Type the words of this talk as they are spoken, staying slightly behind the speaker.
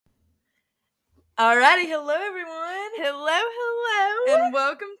Alrighty, hello everyone, Hello. and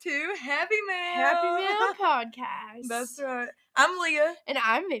welcome to Happy Mail. Happy Meal Podcast. That's right. I'm Leah, And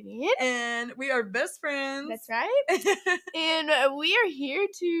I'm Vivian. and we are best friends. That's right. And we are here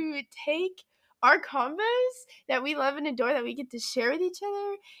to take our combos that we love and adore that we get to share with each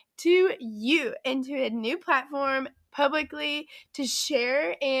other to you into a new platform publicly to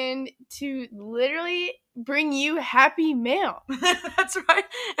share and to literally bring you happy mail. That's right.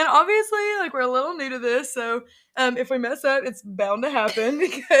 And obviously, like, we're a little new to this, so if we mess up, it's bound to happen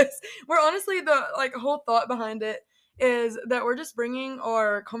because we're honestly the whole thought behind it is that we're just bringing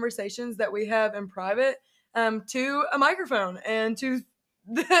our conversations that we have in private to a microphone and to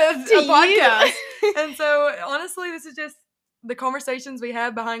a podcast. And so honestly, this is just the conversations we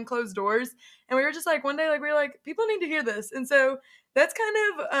have behind closed doors. And we were just like, one day, like, we were like, people need to hear this. And so that's kind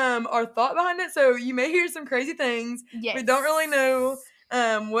of our thought behind it. So you may hear some crazy things. Yes. We don't really know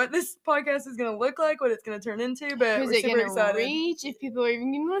what this podcast is going to look like, what it's going to turn into, but Who's we're it super excited. Reach, if people are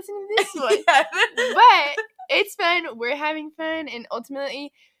even going to listen to this one. Yeah. But it's fun. We're having fun. And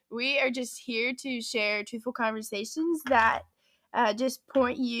ultimately, we are just here to share truthful conversations that just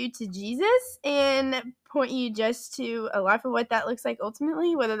point you to Jesus and point you just to a life of what that looks like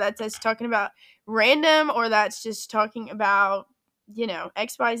ultimately, whether that's us talking about random or that's just talking about,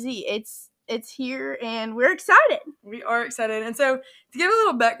 XYZ. It's here and we're excited. We are excited. And so to give a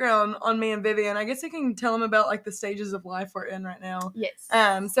little background on me and Vivian, I guess I can tell them about like the stages of life we're in right now. Yes.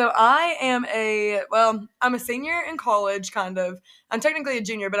 So I am I'm a senior in college, kind of. I'm technically a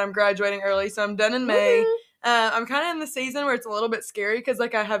junior, but I'm graduating early, so I'm done in May. I'm kind of in the season where it's a little bit scary because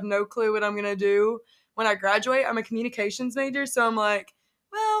like I have no clue what I'm going to do when I graduate. I'm a communications major, so I'm like,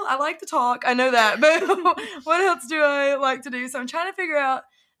 well, I like to talk. I know that, but what else do I like to do? So I'm trying to figure out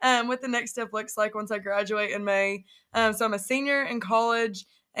what the next step looks like once I graduate in May. So I'm a senior in college,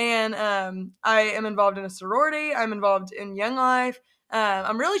 and I am involved in a sorority. I'm involved in Young Life.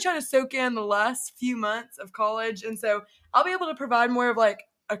 I'm really trying to soak in the last few months of college, and so I'll be able to provide more of like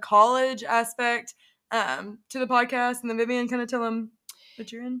a college aspect to the podcast, and then Vivian kind of tell them what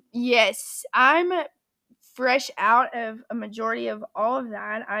you're in. Yes, I'm fresh out of a majority of all of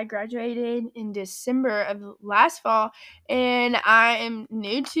that. I graduated in December of last fall, and I am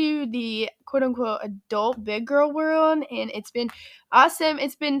new to the quote-unquote adult big girl world, and it's been awesome.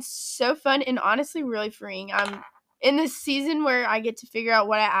 It's been so fun and honestly really freeing. I'm in this season where I get to figure out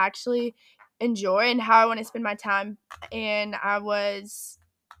what I actually enjoy and how I want to spend my time, and I was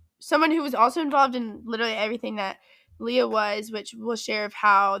someone who was also involved in literally everything that Leah was, which we'll share of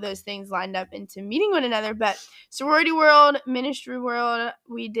how those things lined up into meeting one another. But sorority world, ministry world,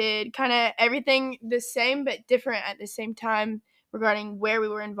 we did kind of everything the same but different at the same time regarding where we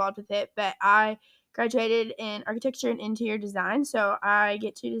were involved with it. But I graduated in architecture and interior design, so I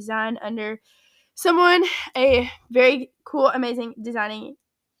get to design under someone, a very cool, amazing designing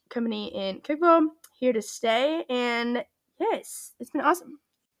company in Cookville, here to stay. And yes, it's been awesome.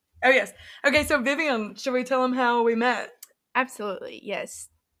 Oh, yes. Okay, so Vivian, should we tell them how we met? Absolutely, yes.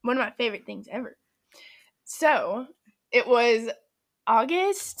 One of my favorite things ever. So, it was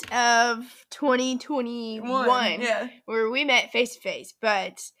August of 2021 where we met face-to-face,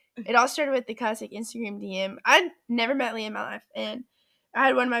 but it all started with the classic Instagram DM. I'd never met Leah in my life, and I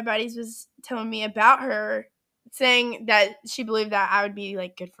had one of my buddies was telling me about her, saying that she believed that I would be,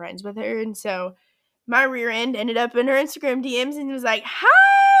 like, good friends with her, and so my rear end ended up in her Instagram DMs and was like, hi!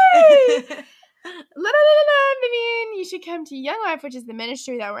 Vivian, you should come to Young Life, which is the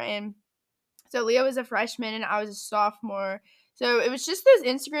ministry that we're in. So Leah was a freshman and I was a sophomore. So it was just those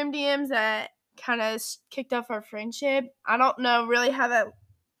Instagram DMs that kind of kicked off our friendship. I don't know really how that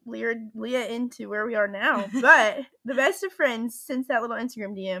lured Leah into where we are now, but the best of friends since that little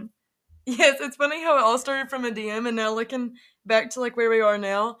Instagram DM. Yes, it's funny how it all started from a DM and now looking back to like where we are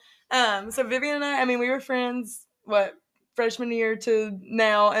now. So Vivian and I mean, we were friends, freshman year to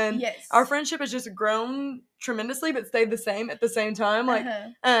now, and our friendship has just grown tremendously but stayed the same at the same time. Like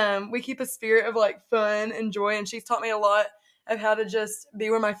we keep a spirit of like fun and joy, and she's taught me a lot of how to just be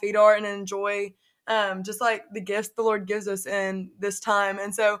where my feet are and enjoy just like the gifts the Lord gives us in this time.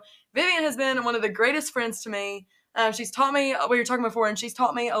 And so Vivian has been one of the greatest friends to me. She's taught me, we were talking before, and she's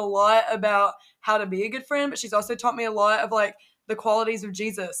taught me a lot about how to be a good friend, but she's also taught me a lot of like the qualities of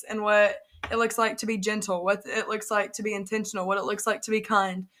Jesus and what it looks like to be gentle, what it looks like to be intentional, what it looks like to be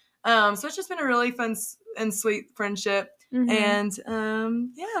kind. So it's just been a really fun and sweet friendship. And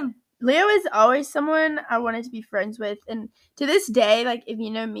yeah. Leo is always someone I wanted to be friends with. And to this day, like, if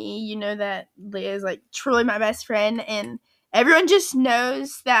you know me, you know that Leo is, like, truly my best friend. And everyone just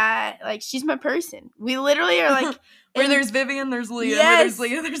knows that, like, she's my person. We literally are, like, Where there's Vivian, there's Leah. Yes. Where there's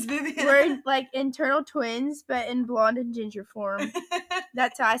Leah, there's Vivian. We're like internal twins, but in blonde and ginger form.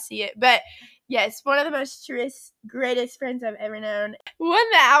 That's how I see it. But yes, one of the most truest, greatest friends I've ever known.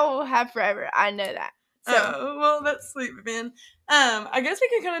 One that I will have forever. I know that. So. Oh, well, that's sweet, Vivian. I guess we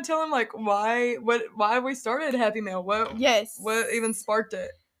can kind of tell them like why we started Happy Mail. What even sparked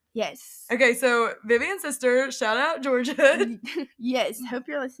it? Yes. Okay, so Vivian's sister, shout out Georgia. Yes, hope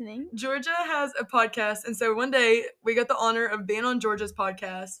you're listening. Georgia has a podcast, and so one day we got the honor of being on Georgia's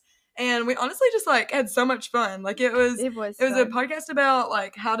podcast, and we honestly just like had so much fun. Like it was a podcast about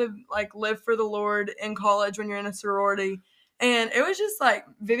like how to like live for the Lord in college when you're in a sorority, and it was just like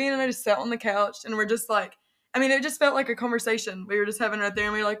Vivian and I just sat on the couch, and we're just like, I mean, it just felt like a conversation we were just having right there,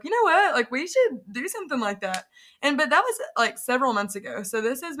 and we were like, you know what, like we should do something like that. But that was like several months ago, so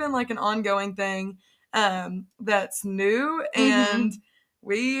this has been like an ongoing thing that's new, and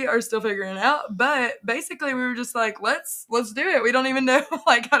we are still figuring it out. But basically, we were just like, let's do it. We don't even know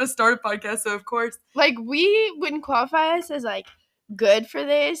like how to start a podcast, so of course, like we wouldn't qualify us as like good for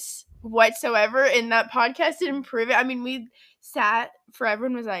this whatsoever, and that podcast didn't prove it. I mean, we sat forever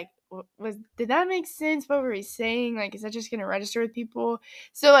and was like, did that make sense? What were we saying? Like, is that just gonna register with people?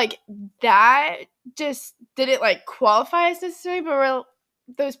 So like that just didn't like qualify us necessarily, but we're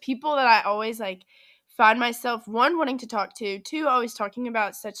those people that I always like find myself, one, wanting to talk to, two, always talking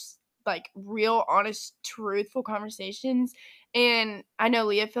about such like real, honest, truthful conversations. And I know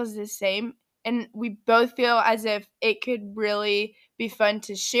Leah feels the same, and we both feel as if it could really be fun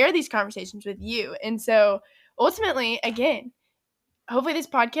to share these conversations with you. And so ultimately, again, hopefully this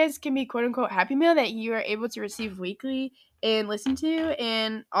podcast can be quote unquote happy mail that you are able to receive weekly and listen to,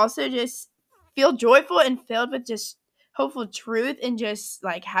 and also just feel joyful and filled with just hopeful truth and just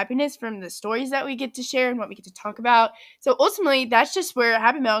like happiness from the stories that we get to share and what we get to talk about. So ultimately, that's just where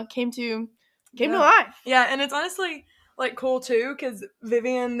Happy Mail came to life. Yeah, and it's honestly like cool too, because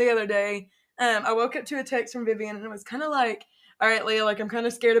Vivian the other day, I woke up to a text from Vivian, and it was kind of like, all right, Leah, like I'm kind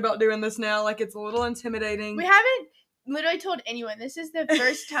of scared about doing this now. Like it's a little intimidating. We haven't literally told anyone. This is the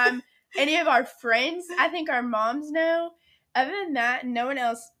first time any of our friends, I think our moms know. Other than that, no one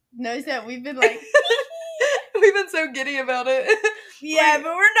else knows that we've been like we've been so giddy about it. Yeah,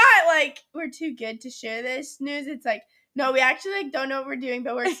 but we're not like we're too good to share this news. It's like, no, we actually like don't know what we're doing,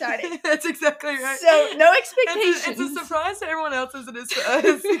 but we're excited. That's exactly right. So no expectations. It's a surprise to everyone else as it is to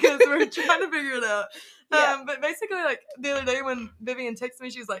us because we're trying to figure it out. Yeah. But basically, like the other day when Vivian texted me,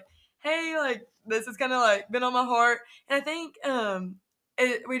 she was like, hey, like this has kind of like been on my heart, and I think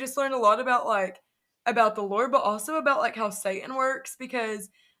we just learned a lot about the Lord, but also about like how Satan works, because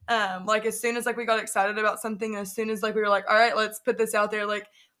like as soon as like we got excited about something, as soon as like we were like, all right, let's put this out there, like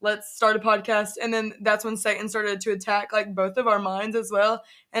let's start a podcast, and then that's when Satan started to attack like both of our minds as well,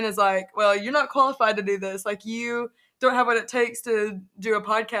 and is like, well, you're not qualified to do this, like you don't have what it takes to do a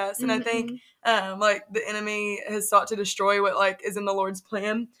podcast. And I think like the enemy has sought to destroy what like is in the Lord's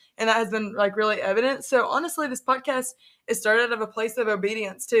plan, and that has been like really evident. So honestly, this podcast is started out of a place of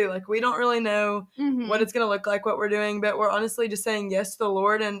obedience too. Like we don't really know what it's gonna look like, what we're doing, but we're honestly just saying yes to the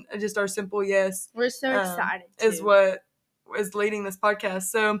Lord, and just our simple yes. We're so excited is what is leading this podcast.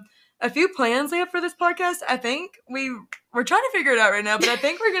 So a few plans we have for this podcast. I think we're trying to figure it out right now, but I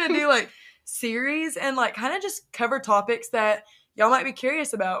think we're gonna do like series and like kind of just cover topics that y'all might be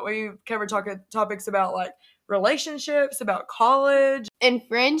curious about. We cover topics about like relationships, about college and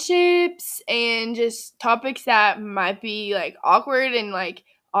friendships, and just topics that might be like awkward and like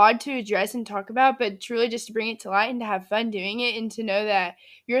odd to address and talk about, but truly just to bring it to light and to have fun doing it, and to know that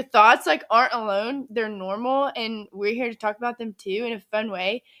your thoughts like aren't alone. They're normal, and we're here to talk about them too in a fun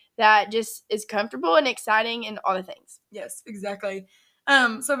way that just is comfortable and exciting and all the things. Yes, exactly.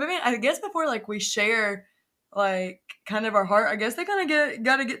 So Vivian, I guess before like we share like kind of our heart, I guess they kind of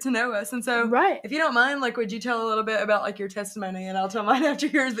got to get to know us. And so if you don't mind, like would you tell a little bit about like your testimony, and I'll tell mine after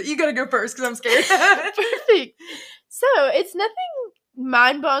yours, but you got to go first because I'm scared. Perfect. So it's nothing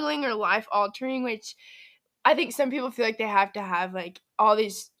mind-boggling or life-altering, which I think some people feel like they have to have like all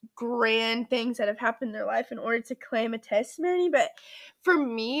these grand things that have happened in their life in order to claim a testimony. But for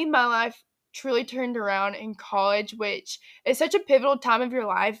me, my life truly turned around in college, which is such a pivotal time of your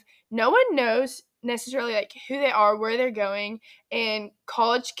life. No one knows necessarily like who they are, where they're going, and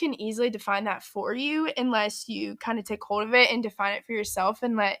college can easily define that for you unless you kind of take hold of it and define it for yourself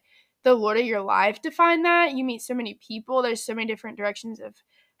and let the Lord of your life define that. You meet so many people, there's so many different directions of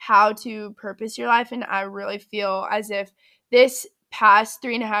how to purpose your life, and I really feel as if this past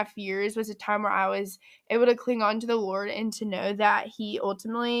 3.5 years was a time where I was able to cling on to the Lord and to know that He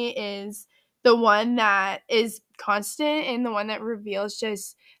ultimately is the one that is constant and the one that reveals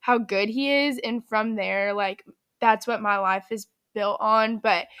just how good He is. And from there, like that's what my life is built on.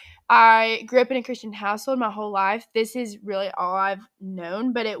 But I grew up in a Christian household my whole life. This is really all I've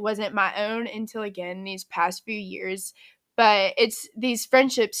known, but it wasn't my own until, again, these past few years. But it's these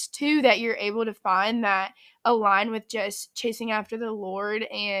friendships, too, that you're able to find that align with just chasing after the Lord,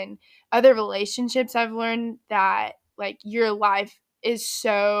 and other relationships. I've learned that, like, your life is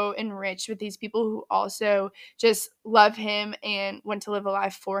so enriched with these people who also just love him and want to live a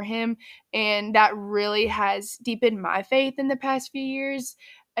life for him. And that really has deepened my faith in the past few years.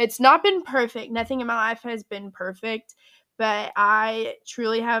 It's not been perfect. Nothing in my life has been perfect, but I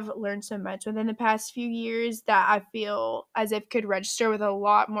truly have learned so much within the past few years that I feel as if could register with a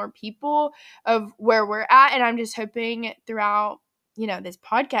lot more people of where we're at. And I'm just hoping throughout, this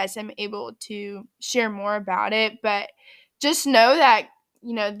podcast, I'm able to share more about it. But just know that,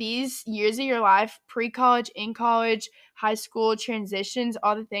 these years of your life, pre-college, in college, high school, transitions,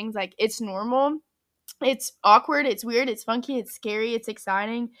 all the things, like, it's normal. It's awkward, it's weird, it's funky, it's scary, it's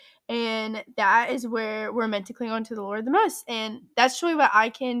exciting. And that is where we're meant to cling on to the Lord the most. And that's truly what I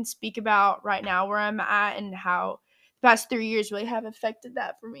can speak about right now, where I'm at, and how the past 3 years really have affected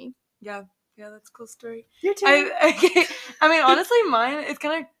that for me. Yeah, that's a cool story. Your turn. I mean, honestly, mine, it's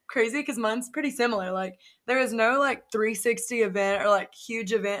kind of crazy because mine's pretty similar. Like, there was no, like, 360 event or, like,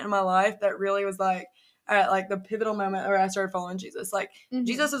 huge event in my life that really was, like, at, like, the pivotal moment where I started following Jesus. Like,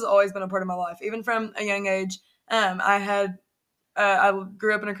 Jesus has always been a part of my life. Even from a young age, I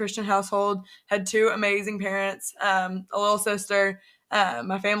grew up in a Christian household, had 2 amazing parents, a little sister.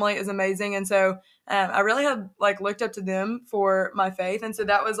 My family is amazing. And so I really had, like, looked up to them for my faith. And so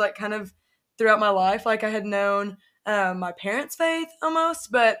that was, like, kind of throughout my life. Like, I had known my parents' faith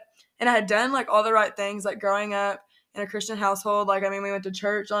almost, and I had done, like, all the right things, like, growing up in a Christian household. Like, I mean, we went to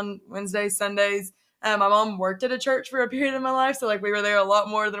church on Wednesdays, Sundays. My mom worked at a church for a period of my life. So, like, we were there a lot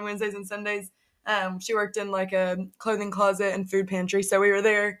more than Wednesdays and Sundays. She worked in, like, a clothing closet and food pantry, so we were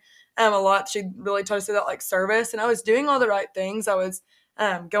there a lot. She really taught us about, like, service, and I was doing all the right things. I was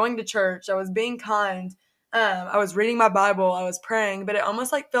going to church. I was being kind. I was reading my Bible. I was praying, but it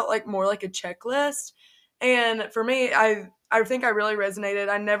almost, like, felt like more like a checklist. And for me, I think I really resonated.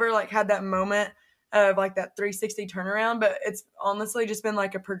 I never, like, had that moment of, like, that 360 turnaround, but it's honestly just been,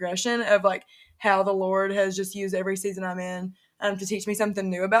 like, a progression of, like, how the Lord has just used every season I'm in to teach me something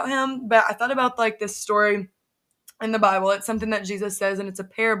new about him. But I thought about, like, this story in the Bible. It's something that Jesus says, and it's a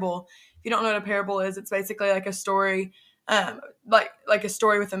parable. If you don't know what a parable is, it's basically like a story, like a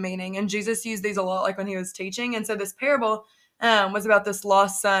story with a meaning. And Jesus used these a lot, like, when he was teaching. And so this parable was about this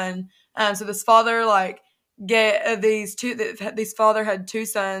lost son. So this father, like, these father had 2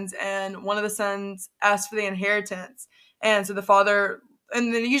 sons, and one of the sons asked for the inheritance. And so the father,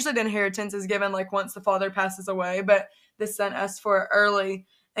 and then usually the inheritance is given, like, once the father passes away, but this son asked for it early,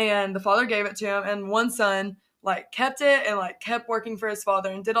 and the father gave it to him. And one son, like, kept it and, like, kept working for his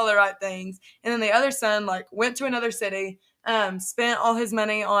father and did all the right things. And then the other son, like, went to another city, spent all his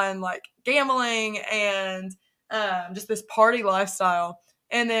money on, like, gambling and just this party lifestyle.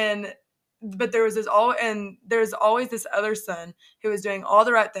 And then, but there's always this other son who was doing all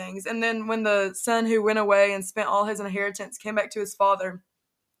the right things. And then when the son who went away and spent all his inheritance came back to his father,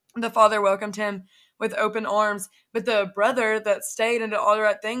 the father welcomed him with open arms. But the brother that stayed and did all the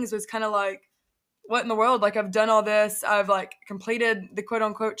right things was kind of like, what in the world? Like, I've done all this. I've, like, completed the quote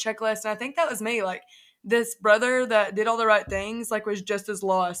unquote checklist. And I think that was me. Like, this brother that did all the right things, like, was just as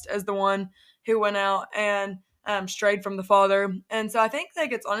lost as the one who went out and strayed from the father. And so I think,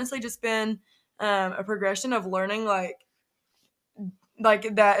 like, it's honestly just been a progression of learning, like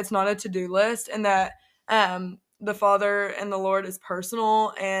that it's not a to-do list, and that the Father and the Lord is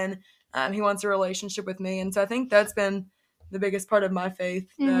personal, and he wants a relationship with me. And so I think that's been the biggest part of my faith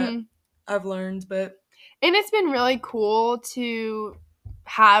that I've learned. And it's been really cool to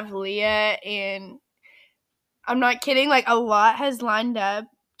have Leah, and I'm not kidding, like, a lot has lined up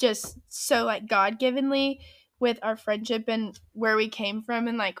just so, like, God-givenly with our friendship and where we came from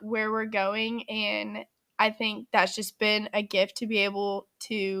and, like, where we're going. And I think that's just been a gift to be able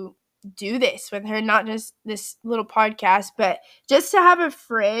to do this with her, not just this little podcast, but just to have a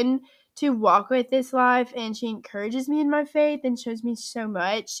friend to walk with this life. And she encourages me in my faith and shows me so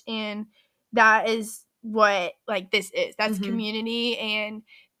much. And that is what, like, this is. That's community, and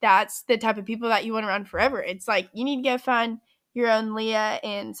that's the type of people that you want around forever. It's like, you need to go find your own Leah,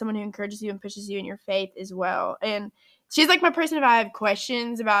 and someone who encourages you and pushes you in your faith as well. And she's like my person if I have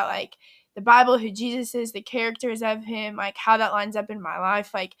questions about, like, the Bible, who Jesus is, the characters of him, like, how that lines up in my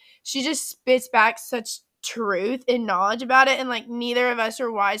life. Like, she just spits back such truth and knowledge about it. And, like, neither of us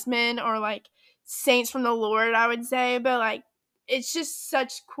are wise men or, like, saints from the Lord, I would say, but, like, it's just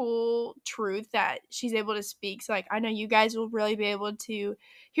such cool truth that she's able to speak. So, like, I know you guys will really be able to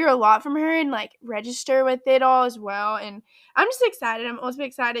hear a lot from her and, like, register with it all as well. And I'm just excited. I'm also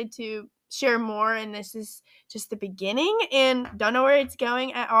excited to share more, and this is just the beginning and don't know where it's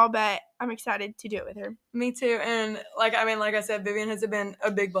going at all, but I'm excited to do it with her. Me too. And like I said, Vivian has been a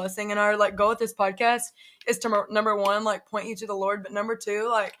big blessing, and our like goal with this podcast is to number one, like point you to the Lord, but number two,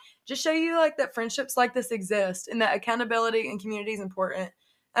 like just show you like that friendships like this exist and that accountability and community is important.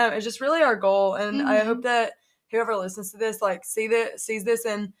 It's just really our goal, and I hope that whoever listens to this like sees this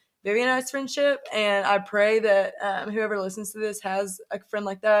in Vivian and I's friendship, and I pray that whoever listens to this has a friend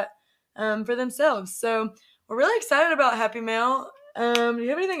like that for themselves. So we're really excited about Happy Mail. Do you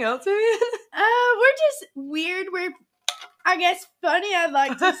have anything else, Vivian? We're just weird. We're, I guess, funny, I'd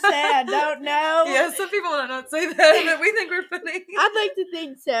like to say. I don't know. Yeah, some people might not say that, but we think we're funny. I'd like to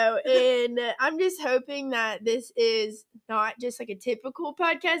think so. And I'm just hoping that this is not just like a typical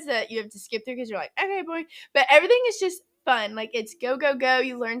podcast that you have to skip through because you're like, okay, boy. But everything is just fun. Like, it's go, go, go.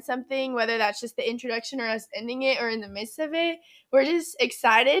 You learn something, whether that's just the introduction or us ending it or in the midst of it. We're just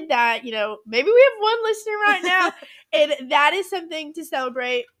excited that, you know, maybe we have one listener right now. And that is something to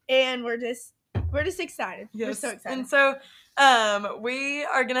celebrate. And we're just excited. Yes. We're so excited. And so we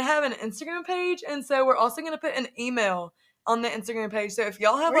are going to have an Instagram page. And so we're also going to put an email on the Instagram page. So if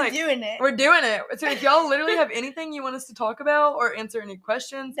y'all have we're doing it. So if y'all literally have anything you want us to talk about or answer any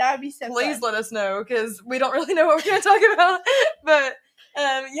questions, that would be so please fun. let us know because we don't really know what we're going to talk about. But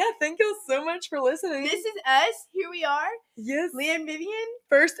yeah, thank y'all so much for listening. This is us. Here we are. Yes. Leah and Vivian.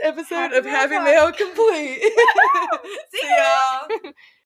 First episode of Happy Mail complete. See ya.